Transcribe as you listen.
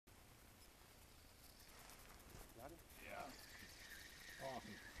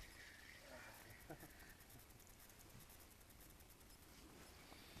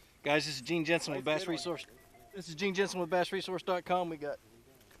Guys, this is Gene Jensen with Bass Resource. This is Gene Jensen with BassResource.com. We got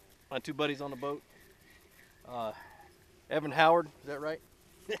my two buddies on the boat. Evan Howard, is that right?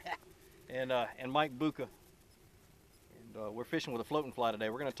 and Mike Buca. And we're fishing with a floating fly today.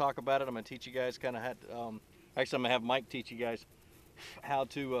 We're going to talk about it. I'm going to teach you guys kind of how. Actually, I'm going to have Mike teach you guys how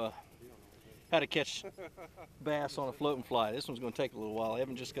to catch bass on a floating fly. This one's going to take a little while.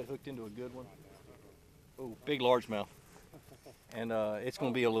 Evan just got hooked into a good one. Oh, big largemouth. And it's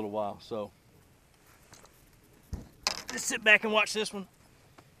going to be a little while, so just sit back and watch this one.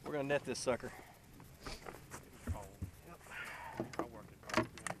 We're going to net this sucker. Yep. I'll work it.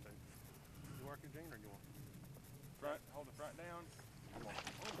 You work it, Gene, or you want? Right, hold it right down. Come on.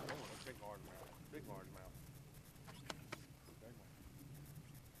 Oh, that's big largemouth. Big largemouth. Big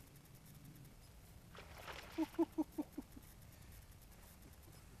one.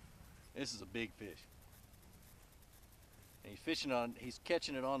 This is a big fish. And he's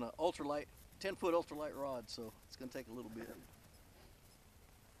catching it on an ultralight, 10-foot ultralight rod, so it's going to take a little bit.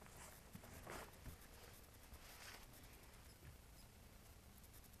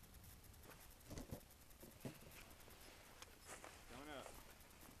 Coming up.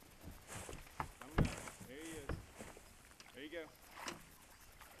 Coming up. There he is. There you go.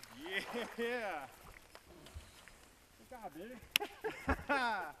 Yeah. Good job, dude.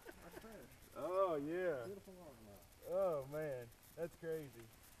 Oh, yeah. Beautiful largemouth. Oh, man. That's crazy.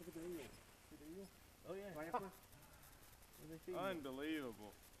 Look at the eel. See the eel? Oh yeah. Viper? What do they feed you?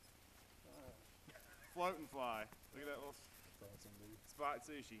 Unbelievable. Floating fly. Look at that little That's awesome, dude. spot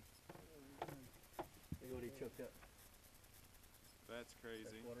sushi. Look what he choked up. That's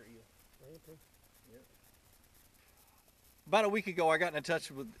crazy. Water eel. Okay. Yep. About a week ago, I got in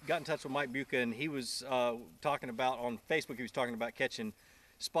touch with Mike Buca, and he was talking about on Facebook. He was talking about catching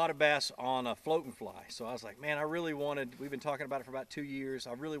spotted bass on a floating fly. So I was like, man, we've been talking about it for about 2 years.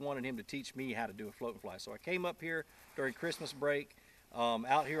 I really wanted him to teach me how to do a floating fly. So I came up here during Christmas break,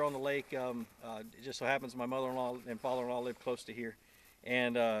 out here on the lake. It just so happens my mother-in-law and father-in-law live close to here.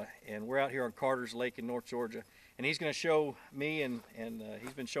 And we're out here on Carter's Lake in North Georgia. And he's going to show me, and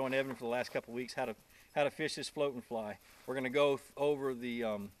he's been showing Evan for the last couple of weeks how to fish this floating fly. We're going to go over the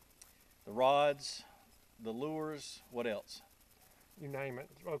rods, the lures, what else? You name it.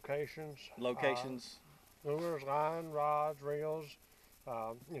 Locations. Locations. Lures, line, rods, reels.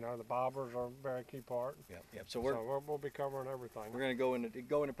 You know, the bobbers are a very key part. Yep. So we'll be covering everything. we're going to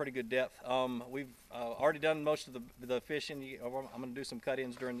go into pretty good depth. We've already done most of the fishing. I'm going to do some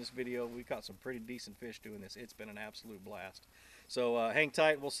cut-ins during this video. We caught some pretty decent fish doing this. It's been an absolute blast. So hang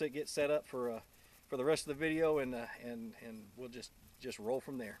tight. We'll get set up for the rest of the video, and we'll just roll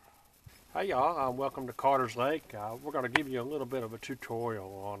from there. Hey y'all, welcome to Carter's Lake. We're going to give you a little bit of a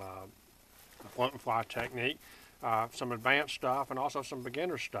tutorial on floating fly technique, some advanced stuff and also some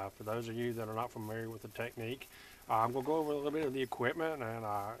beginner stuff for those of you that are not familiar with the technique. We'll go over a little bit of the equipment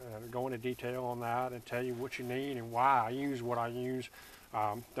and go into detail on that and tell you what you need and why I use what I use.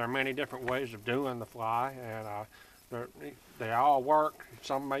 There are many different ways of doing the fly, and they all work.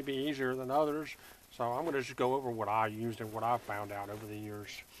 Some may be easier than others, so I'm going to just go over what I used and what I've found out over the years.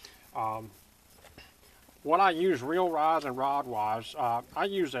 What I use reel wise and rod wise, I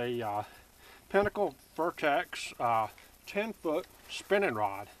use a Pinnacle Vertex 10-foot spinning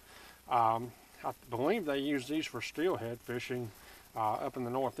rod. I believe they use these for steelhead fishing up in the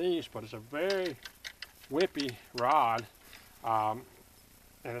Northeast, but it's a very whippy rod, and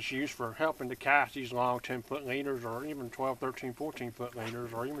it's used for helping to cast these long 10-foot leaders, or even 12, 13, 14-foot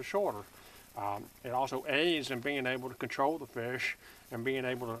leaders, or even shorter. It also aids in being able to control the fish and being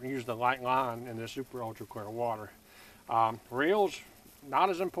able to use the light line in this super ultra clear water. Reels, not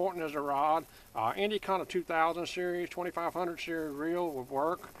as important as a rod. Any kind of 2000 series, 2500 series reel would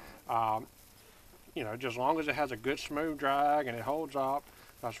work. You know, just as long as it has a good smooth drag and it holds up,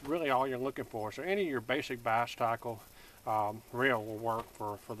 that's really all you're looking for. So any of your basic bass tackle reel will work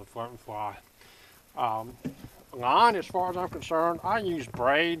for the floating fly. Line, as far as I'm concerned, I use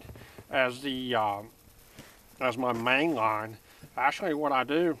braid as my main line. Actually, what I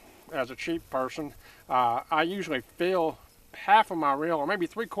do as a cheap person, I usually fill half of my reel, or maybe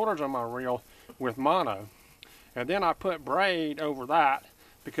 3/4 of my reel, with mono, and then I put braid over that,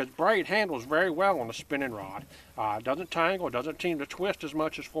 because braid handles very well on a spinning rod. It doesn't tangle, it doesn't seem to twist as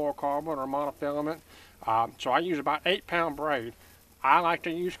much as fluorocarbon or monofilament. So I use about 8-pound braid. I like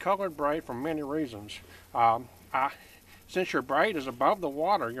to use colored braid for many reasons. Since your braid is above the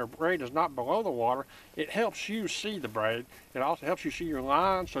water, your braid is not below the water, it helps you see the braid. It also helps you see your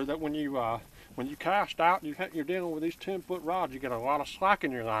line, so that when you cast out, you're dealing with these 10-foot rods, you get a lot of slack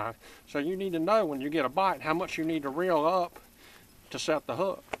in your line. So you need to know when you get a bite how much you need to reel up to set the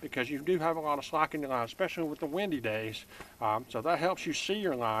hook, because you do have a lot of slack in your line, especially with the windy days. So that helps you see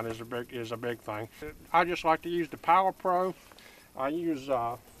your line is a big thing. I just like to use the Power Pro. I use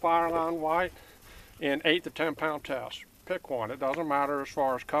Fireline White in 8 to 10 pound tests. Pick one. It doesn't matter as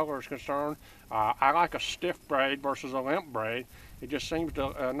far as color is concerned. I like a stiff braid versus a limp braid. It just seems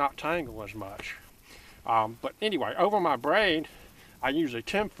to not tangle as much. But anyway, over my braid, I use a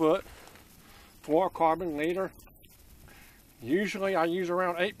 10-foot fluorocarbon leader. Usually I use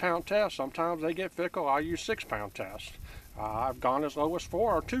around 8 pound tests. Sometimes they get fickle. I use 6 pound tests. I've gone as low as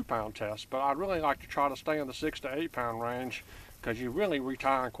 4 or 2 pound tests, but I'd really like to try to stay in the 6 to 8 pound range, because you really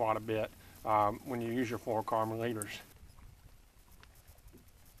retire quite a bit when you use your fluorocarbon leaders.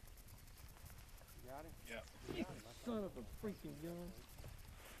 You got him? Yep. Son of a freaking gun.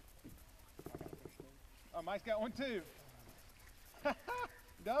 Oh, Mike's got one too.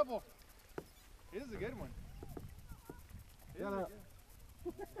 Double. This is a good one. This is a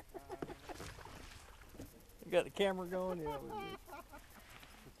good- You got the camera going? Yeah.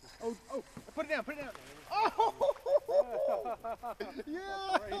 Oh, put it down, put it down. Oh!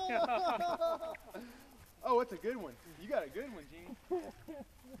 Yeah! Oh, it's a good one. You got a good one, Gene.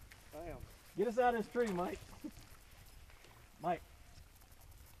 Damn. Get us out of this tree, Mike. Mike.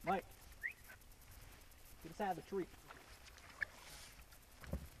 Mike. Get us out of the tree.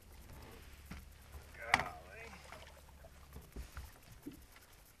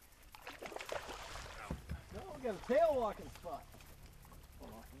 No, we got a tail walking spot.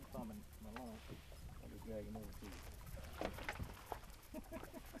 Hold on, he's on my line. I'll just drag him over to you.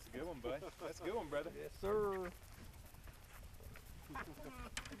 That's a good one, bud. That's a good one, brother. Yes, sir.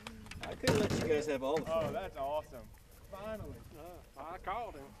 I could let you guys have all the fun. Oh, that's awesome. Finally. I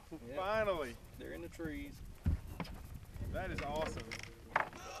called him. Yeah, Finally. they're in the trees. That is awesome.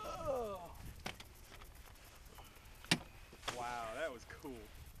 Wow, that was cool.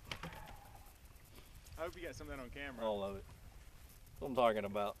 I hope you got some of that on camera. All of it. That's what I'm talking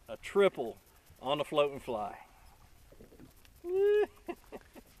about. A triple on the floating fly.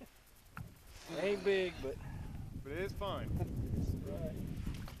 Ain't big, but But it is fun.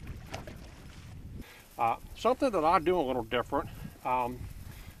 Something that I do a little different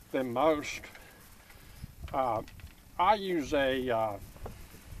than most, I use there's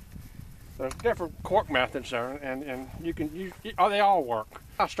different cork methods there, and you can use, they all work.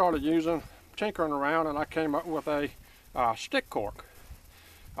 I started tinkering around, and I came up with a stick cork.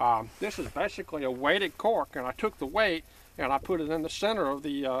 This is basically a weighted cork, and I took the weight and I put it in the center of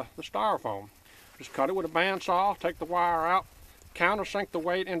the styrofoam. Just cut it with a bandsaw, take the wire out, countersink the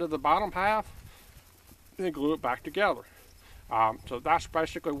weight into the bottom half, then glue it back together. So that's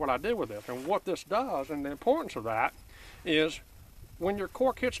basically what I did with it. And what this does, and the importance of that, is when your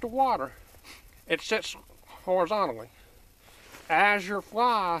cork hits the water, it sits horizontally. As your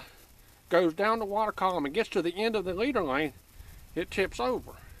fly goes down the water column and gets to the end of the leader lane, it tips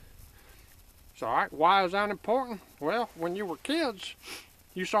over. So, all right, why is that important? Well, when you were kids,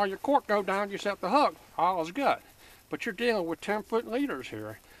 you saw your cork go down, you set the hook, all is good. But you're dealing with 10-foot leaders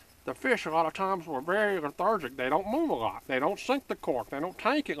here. The fish a lot of times were very lethargic. They don't move a lot. They don't sink the cork. They don't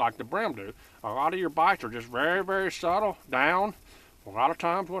tank it like the brim do. A lot of your bites are just very, very subtle, down. A lot of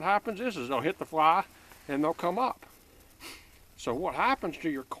times what happens is they'll hit the fly and they'll come up. So what happens to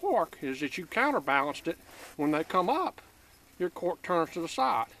your cork is that you counterbalanced it. When they come up, your cork turns to the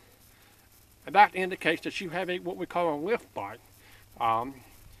side. And that indicates that you have what we call a lift bite. A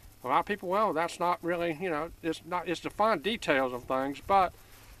lot of people, well, that's not really, it's the fine details of things, but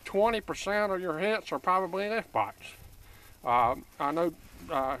 20% of your hits are probably lift bites. I know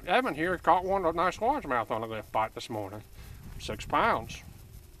Evan here caught one, a nice largemouth on a lift bite this morning. 6 pounds.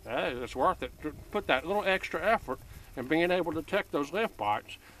 Hey, it's worth it to put that little extra effort in being able to detect those lift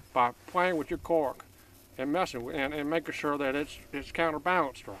bites by playing with your cork and messing with and making sure that it's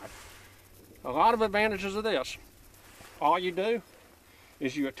counterbalanced right. A lot of advantages of this. All you do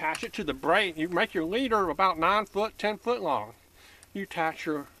is you attach it to the braid. You make your leader about 9 foot, 10 foot long. You attach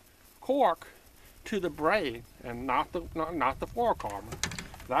your cork to the braid and not the fluorocarbon.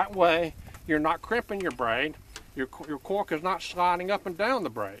 That way, you're not crimping your braid. Your cork is not sliding up and down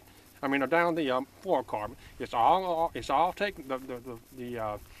the braid. I mean, down the fluorocarbon. It's all taking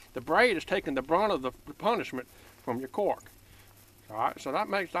the braid is taking the brunt of the punishment from your cork. All right, so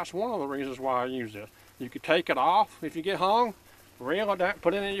that's one of the reasons why I use this. You could take it off if you get hung, reel it down,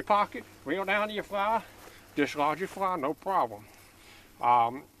 put it in your pocket, reel down to your fly, dislodge your fly, no problem.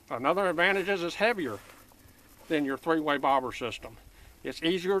 Another advantage is it's heavier than your 3-way bobber system. It's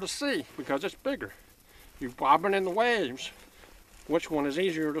easier to see because it's bigger. You're bobbing in the waves. Which one is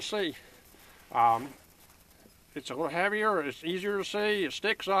easier to see? it's a little heavier, it's easier to see, it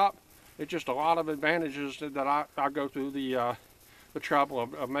sticks up. It's just a lot of advantages that I go through the trouble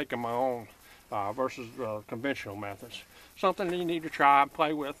of making my own versus conventional methods. Something that you need to try and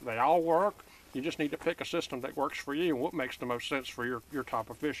play with. They all work. You just need to pick a system that works for you and what makes the most sense for your type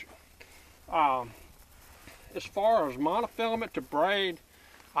of fishing. As far as monofilament to braid,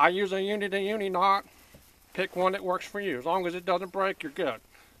 I use a uni knot. Pick one that works for you. As long as it doesn't break, you're good.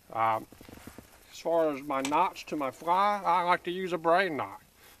 As far as my knots to my fly, I like to use a braid knot.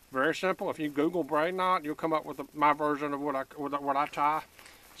 Very simple. If you Google braid knot, you'll come up with my version of what I tie.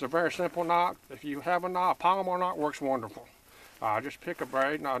 It's a very simple knot. If you have a knot, a Palomar knot works wonderful. Just pick a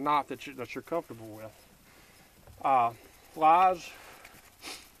braid knot that you're comfortable with. Flies.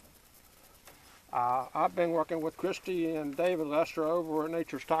 I've been working with Christy and David Lester over at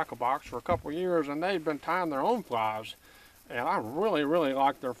Nature's Tackle Box for a couple of years, and they've been tying their own flies, and I really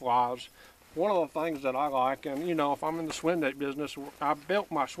like their flies. One of the things that I like, and you know, if I'm in the swim bait business, I built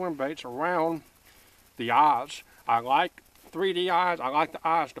my swim baits around the eyes. I like 3D eyes. I like the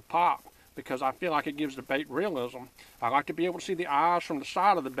eyes to pop because I feel like it gives the bait realism. I like to be able to see the eyes from the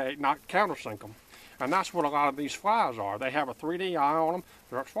side of the bait, not countersink them. And that's what a lot of these flies are. They have a 3D eye on them.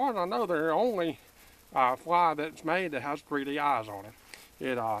 As far as I know, they're the only fly that's made that has 3D eyes on it.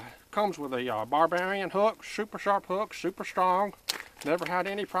 It comes with a barbarian hook, super sharp hook, super strong. Never had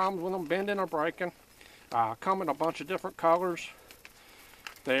any problems with them bending or breaking. Come in a bunch of different colors.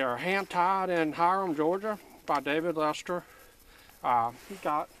 They are hand tied in Hiram, Georgia by David Lester. He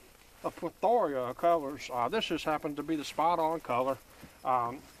got a plethora of colors. This just happens to be the spot on color.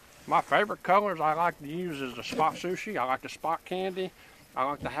 My favorite colors I like to use is the spot sushi. I like the spot candy. I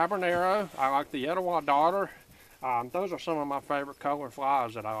like the habanero. I like the Etowah darter. Those are some of my favorite color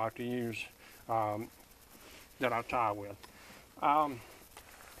flies that I like to use, that I tie with.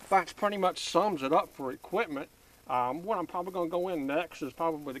 That pretty much sums it up for equipment. What I'm probably going to go in next is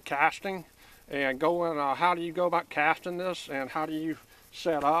probably the casting, and go in how do you go about casting this, and how do you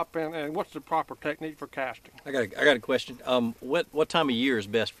set up, and what's the proper technique for casting. I got a question. What time of year is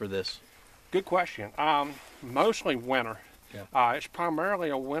best for this? Good question. Mostly winter. Yeah. It's primarily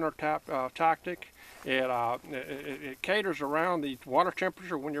a winter tactic. It caters around the water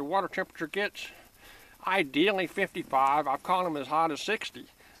temperature. When your water temperature gets ideally 55, I've caught them as hot as 60.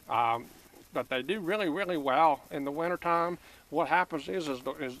 But they do really well in the wintertime. What happens is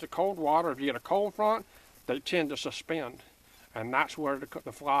the cold water, if you get a cold front, they tend to suspend. And that's where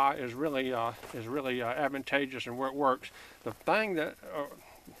the fly is really advantageous and where it works. The thing that,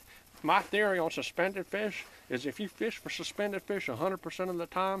 my theory on suspended fish is if you fish for suspended fish 100% of the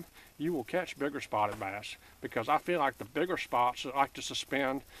time, you will catch bigger spotted bass. Because I feel like the bigger spots that like to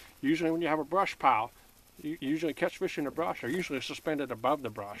suspend, usually when you have a brush pile, you usually catch fish in the brush are usually suspended above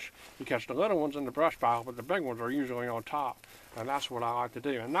the brush. You catch the little ones in the brush pile, but the big ones are usually on top. And that's what I like to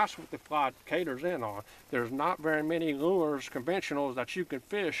do. And that's what the fly caters in on. There's not very many lures, conventionals, that you can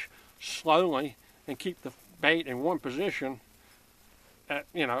fish slowly and keep the bait in one position,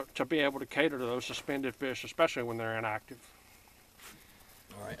 to be able to cater to those suspended fish, especially when they're inactive.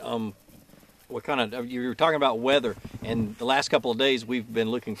 All right. What kind of, you were talking about weather, and the last couple of days we've been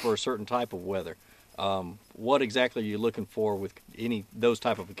looking for a certain type of weather. What exactly are you looking for with those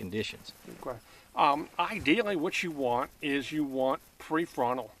type of conditions? Okay. Ideally, what you want is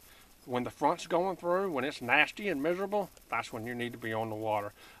prefrontal. When the front's going through, when it's nasty and miserable, that's when you need to be on the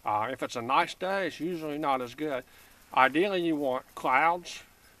water. If it's a nice day, it's usually not as good. Ideally, you want clouds,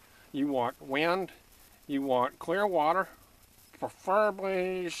 you want wind, you want clear water,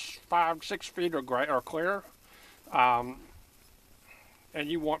 preferably 5-6 feet or clear. And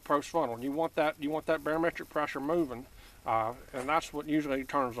you want postfrontal. You want that barometric pressure moving, and that's what usually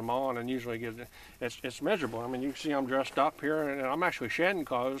turns them on and usually gives it. It's miserable. I mean, you see I'm dressed up here, and I'm actually shedding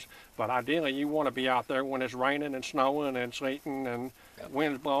clothes. But ideally, you want to be out there when it's raining and snowing and sleeting and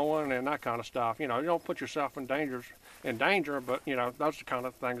winds blowing and that kind of stuff. You don't put yourself in danger, but those are the kind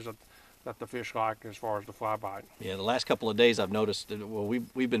of things that the fish like as far as the fly bite. Yeah, the last couple of days I've noticed that, well,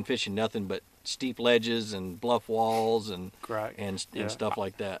 we've been fishing nothing but steep ledges and bluff walls and stuff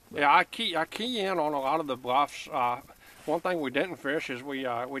like that. But yeah, I key in on a lot of the bluffs. One thing we didn't fish is we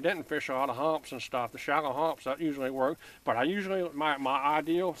didn't fish a lot of humps and stuff. The shallow humps that usually work, but my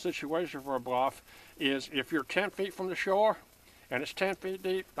ideal situation for a bluff is if you're 10 feet from the shore and it's 10 feet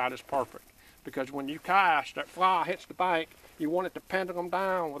deep, that is perfect. Because when you cast, that fly hits the bank, you want it to pendulum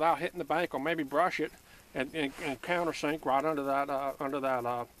down without hitting the bank, or maybe brush it and countersink right under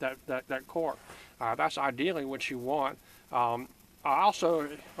that cork. That's ideally what you want. Also,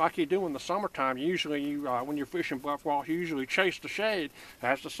 like you do in the summertime, usually when you're fishing bluff walls, you usually chase the shade.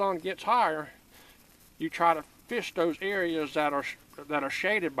 As the sun gets higher, you try to fish those areas that are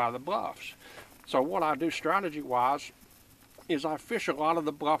shaded by the bluffs. So what I do strategy-wise is I fish a lot of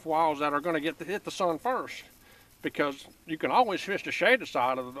the bluff walls that are going to hit the sun first, because you can always fish the shaded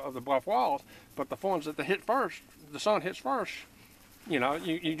side of the bluff walls, but the ones that hit first, the sun hits first. You know,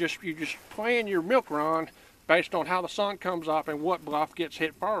 you just plan your milk run based on how the sun comes up and what bluff gets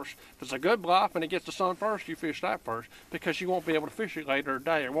hit first. If it's a good bluff and it gets the sun first, you fish that first, because you won't be able to fish it later in the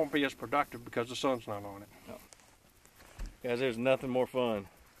day. It won't be as productive because the sun's not on it. No. Guys, there's nothing more fun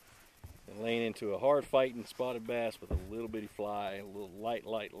than laying into a hard fighting spotted bass with a little bitty fly, a little light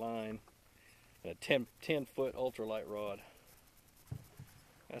line, and a 10-foot ultralight rod.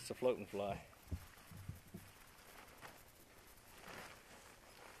 That's the floating fly.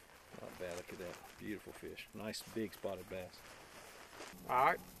 Not bad, look at that. Beautiful fish. Nice big spotted bass. All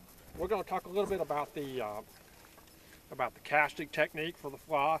right, we're going to talk a little bit about the casting technique for the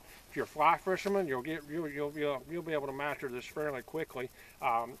fly. If you're a fly fisherman, you'll be able to master this fairly quickly.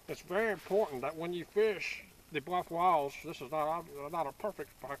 It's very important that when you fish the bluff walls, this is not a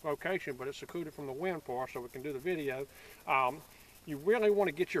perfect location, but it's secluded from the wind for us, so we can do the video. You really want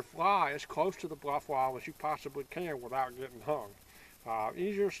to get your fly as close to the bluff wall as you possibly can without getting hung.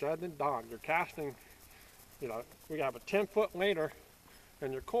 Easier said than done. You're casting, you know, we have a 10-foot leader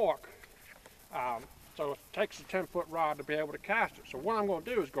in your cork, so it takes a 10-foot rod to be able to cast it. So what I'm going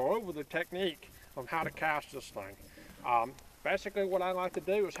to do is go over the technique of how to cast this thing. Basically what I like to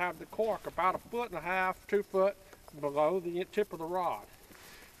do is have the cork about 1.5 feet, 2 foot below the tip of the rod.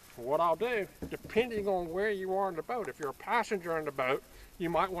 What I'll do, depending on where you are in the boat, if you're a passenger in the boat,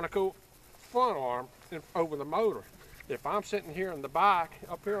 you might want to go front arm over the motor. If I'm sitting here in the back,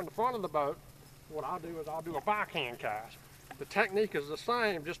 up here in the front of the boat, what I'll do is I'll do a backhand cast. The technique is the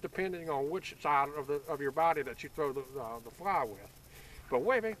same, just depending on which side of your body that you throw the fly with.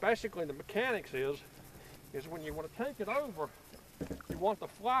 But basically the mechanics is when you want to take it over, you want the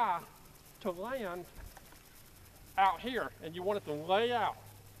fly to land out here, and you want it to lay out.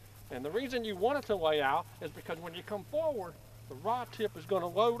 And the reason you want it to lay out is because when you come forward, the rod tip is going to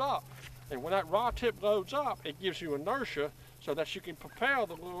load up. And when that rod tip loads up, it gives you inertia so that you can propel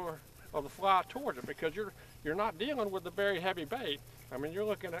the lure of the fly towards it, because you're not dealing with the very heavy bait. I mean, you're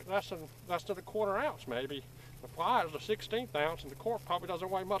looking at less than a 1/4 ounce maybe. The fly is a 1/16 ounce, and the cork probably doesn't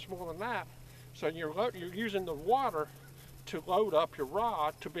weigh much more than that. So you're using the water to load up your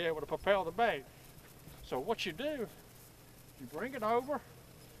rod to be able to propel the bait. So what you do, you bring it over,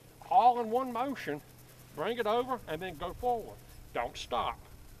 all in one motion, bring it over, and then go forward. Don't stop.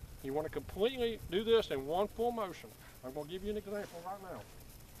 You want to completely do this in one full motion. I'm going to give you an example right now.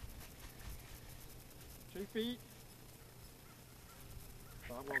 2 feet.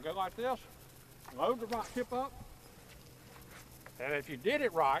 So I'm going to go like this, load the rod tip up, and if you did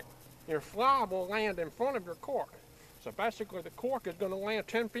it right, your fly will land in front of your cork. So basically the cork is going to land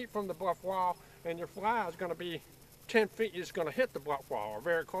 10 feet from the bluff wall, and your fly is going to be 10 feet, it's going to hit the bluff wall or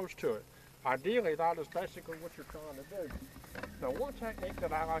very close to it. Ideally, that is basically what you're trying to do. Now, one technique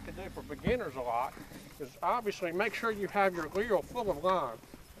that I like to do for beginners a lot is obviously make sure you have your reel full of line.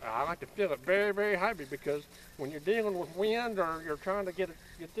 I like to fill it very, very heavy, because when you're dealing with wind or you're trying to get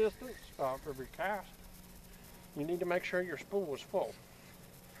distance for your cast, you need to make sure your spool is full.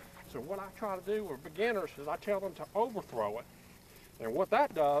 So what I try to do with beginners is I tell them to overthrow it. And what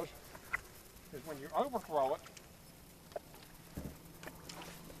that does is when you overthrow it,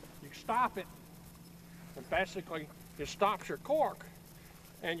 you stop it, and basically it stops your cork,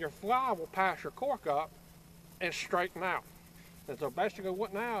 and your fly will pass your cork up and straighten out. And so basically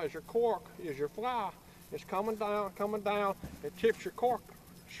what now is your cork, is your fly is coming down, it tips your cork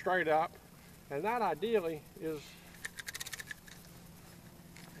straight up, and that ideally is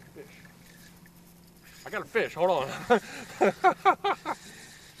fish. I got a fish, hold on.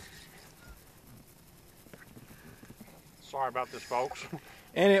 Sorry about this, folks.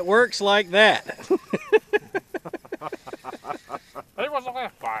 And it works like that. It was a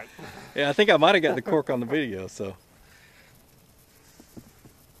left bite. Yeah, I think I might have got the cork on the video, so.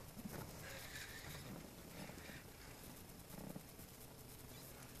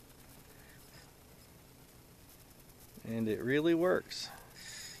 And it really works.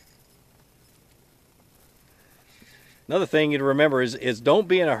 Another thing to remember is don't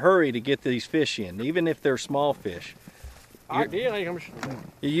be in a hurry to get these fish in, even if they're small fish. Ideally, you're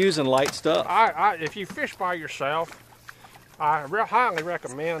using light stuff. If you fish by yourself, I highly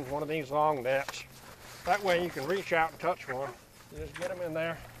recommend one of these long nets. That way you can reach out and touch one. You just get them in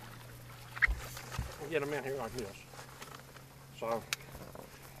there and get them in here like this. So,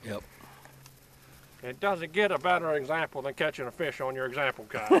 yep. It doesn't get a better example than catching a fish on your example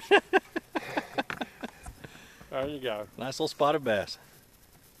cast. There you go. Nice little spotted bass.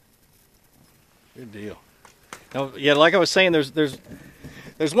 Good deal. Now, yeah, like I was saying, there's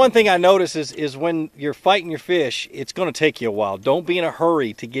one thing I notice is when you're fighting your fish, it's going to take you a while. Don't be in a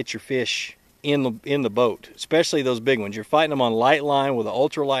hurry to get your fish in the boat, especially those big ones. You're fighting them on light line with an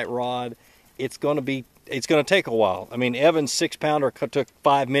ultralight rod. It's going to take a while. I mean, Evan's 6-pounder took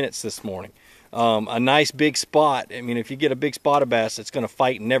 5 minutes this morning. A nice big spot. I mean, if you get a big spotted bass that's going to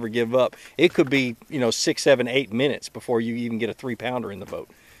fight and never give up, it could be 6, 7, 8 minutes before you even get a 3-pounder in the boat.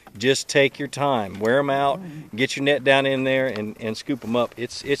 Just take your time, wear them out, get your net down in there, and scoop them up.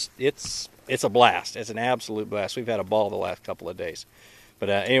 It's a blast. It's an absolute blast. We've had a ball the last couple of days. But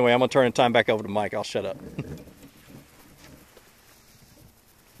anyway, I'm gonna turn the time back over to Mike. I'll shut up.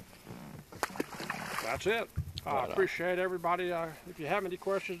 That's it. I appreciate everybody. If you have any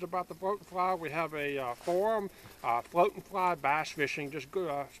questions about the float and fly, we have a forum, float and fly bass fishing. Just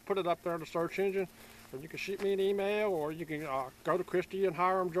go, put it up there in the search engine. And you can shoot me an email, or you can go to Christie in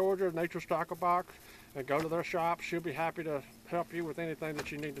Hiram, Georgia, Nature's Tackle Box, and go to their shop. She'll be happy to help you with anything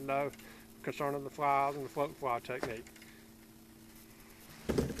that you need to know concerning the flies and the float and fly technique.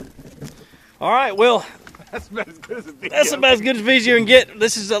 All right, well, That's about as good as a video. that's about as good a video you can get.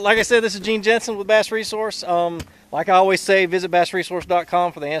 This is, like I said, this is Gene Jensen with Bass Resource. Like I always say, visit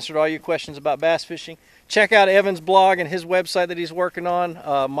bassresource.com for the answer to all your questions about bass fishing. Check out Evan's blog and his website that he's working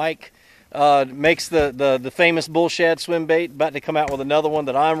on. Mike makes the famous bull shad swim bait. About to come out with another one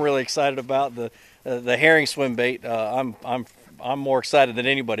that I'm really excited about, the herring swim bait. I'm more excited than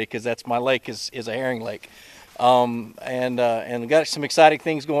anybody because that's my lake is a herring lake, and got some exciting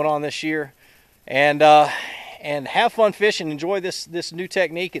things going on this year, and have fun fishing. Enjoy this new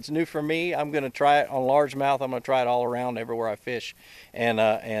technique. It's new for me. I'm going to try it on largemouth. I'm going to try it all around everywhere I fish,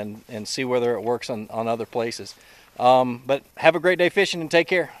 and see whether it works on other places. But have a great day fishing and take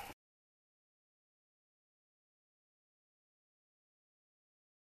care.